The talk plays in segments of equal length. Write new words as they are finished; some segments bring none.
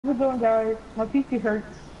How's it going, guys? My PC hurts.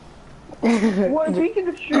 Well, if you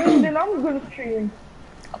can stream, then I'm gonna stream.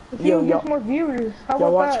 To see Yo, who gets yo, more viewers. How y'all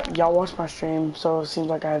about watch that? y'all watch my stream, so it seems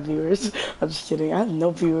like I have viewers. I'm just kidding. I have no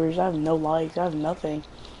viewers. I have no likes. I have nothing.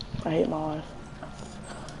 I hate my life.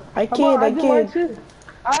 I How about kid. I I do mine kid. too?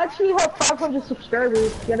 I actually have 500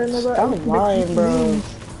 subscribers. You gotta know that? I Stop used to make lying, YouTube bro.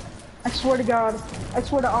 memes. I swear to God. I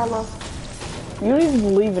swear to Allah. You don't even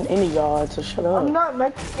believe in any god, so shut I'm up. not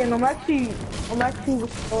Mexican. I'm actually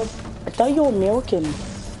what's it called? I thought you were American.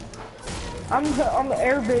 I'm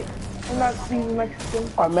Arabic. I'm not even Mexican.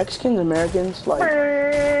 Are Mexicans Americans? Like,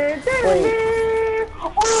 wait,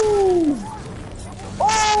 Oh!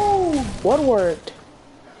 Oh! what worked?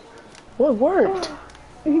 What worked?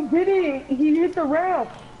 He did it. He hit the ramp.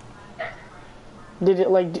 Did it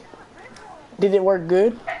like? Did it work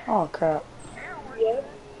good? Oh crap! Yeah.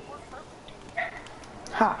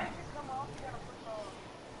 Ha!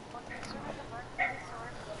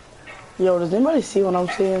 Yo, does anybody see what I'm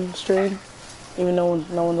seeing stream? Even though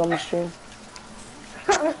no one's on the stream.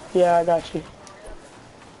 Yeah, I got you.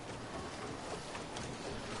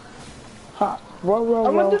 Ha! Row, row,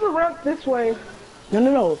 I'm gonna do row. the ramp this way. No,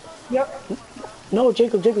 no, no. Yep. No,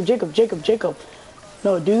 Jacob, Jacob, Jacob, Jacob, Jacob.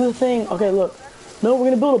 No, do the thing. Okay, look. No, we're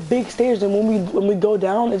gonna build a big stairs, and when we go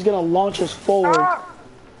down, it's gonna launch us forward. Ah!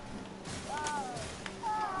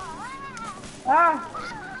 Ah!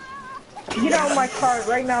 Get out of my car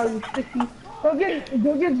right now, you sissy. Go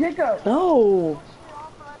get Jacob. No,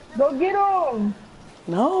 Go get him.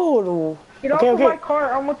 no. Get off Okay, of my okay.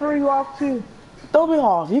 car. I'm gonna throw you off too. Throw me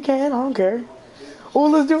off. You can. I don't care. Oh,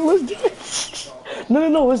 let's do it. Let's do it. No, no,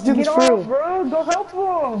 no. Let's do Get this for off, real. bro. Go help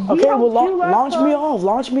him. He Okay, well, helped you last launch me time. off.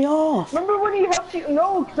 Launch me off. Remember when he helped you?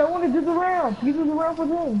 No, because I want to do the ramp. You do the ramp with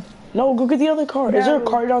him. No, go get the other car. Is there a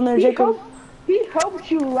car down there, He Jacob? helped. He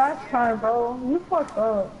helped you last time, bro. You fucked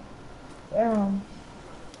up. Damn.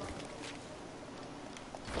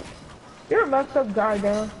 You're a messed up guy,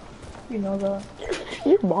 damn. You know that.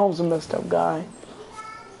 Your mom's a messed up guy.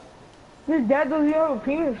 Your dad doesn't have a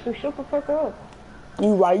penis, so shut the fuck up.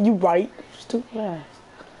 You right. You right. Stupid ass.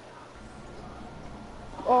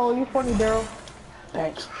 Oh, you funny, Daryl.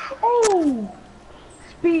 Thanks. Oh!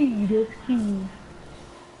 Speed is key.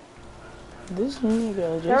 This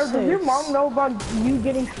nigga just Daryl, does your said. mom know about you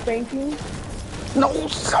getting spanking? No,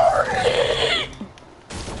 sorry.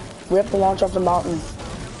 We have to launch off the mountain.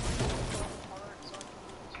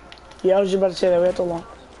 Yeah, I was just about to say that. We have to launch.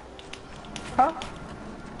 Huh?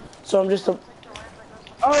 So I'm just a.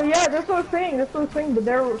 Oh yeah, that's what I'm saying. That's what I'm saying. But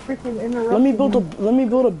they're freaking interrupting. Let me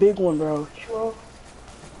build a big one, bro. Well,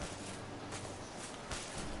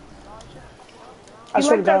 I you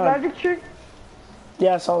swear like to that God. magic trick?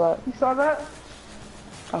 Yeah, I saw that. You saw that?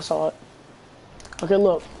 I saw it. Okay,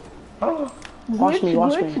 look. Oh, Watch me,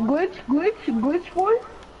 watch me. glitch, boy.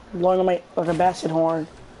 Blowing on my like a basset horn.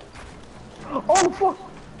 Oh fuck!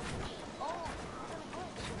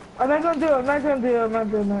 I'm not gonna do it. I'm not gonna do it. I'm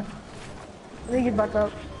not doing that. Let me get back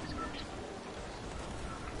up.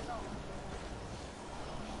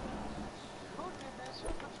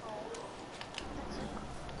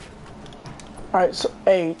 Alright, so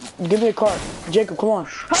hey, give me a car. Jacob, come on.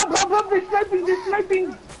 Hop! They're sniping! They're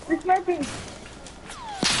sniping! They're sniping!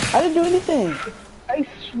 I didn't do anything. I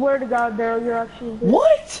swear to God, Daryl, you're actually good.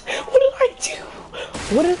 What? What did I do?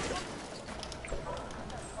 What did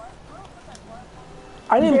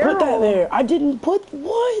I didn't put that Daryl. there. I didn't put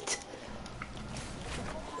what?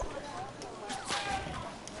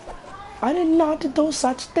 I did not do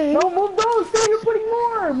such thing. No, move those! Daryl, you're putting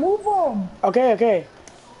more! Move them! Okay, okay.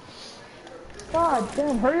 God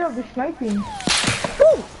damn, hurry up, they're sniping. Woo!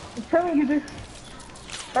 I'm telling you this.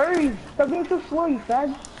 Hurry! Stop being so slow, you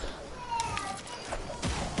fag.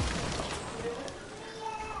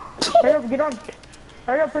 Hurry up, get on.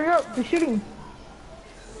 Hurry up, they're shooting.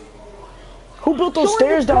 Who built those Show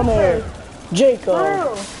stairs me down there? Jacob. For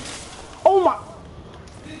real. Oh my.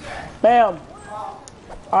 Bam.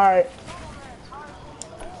 Alright.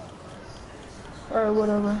 Alright,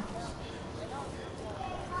 whatever.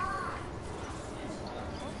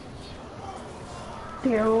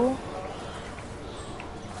 Daryl.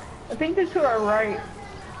 I think they're to our right.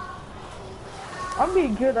 I'm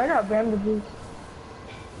being good, I got bandages.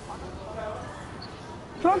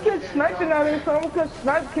 Someone kept sniping at us, so I'm gonna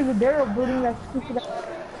snipe because of Daryl building that stupid ass.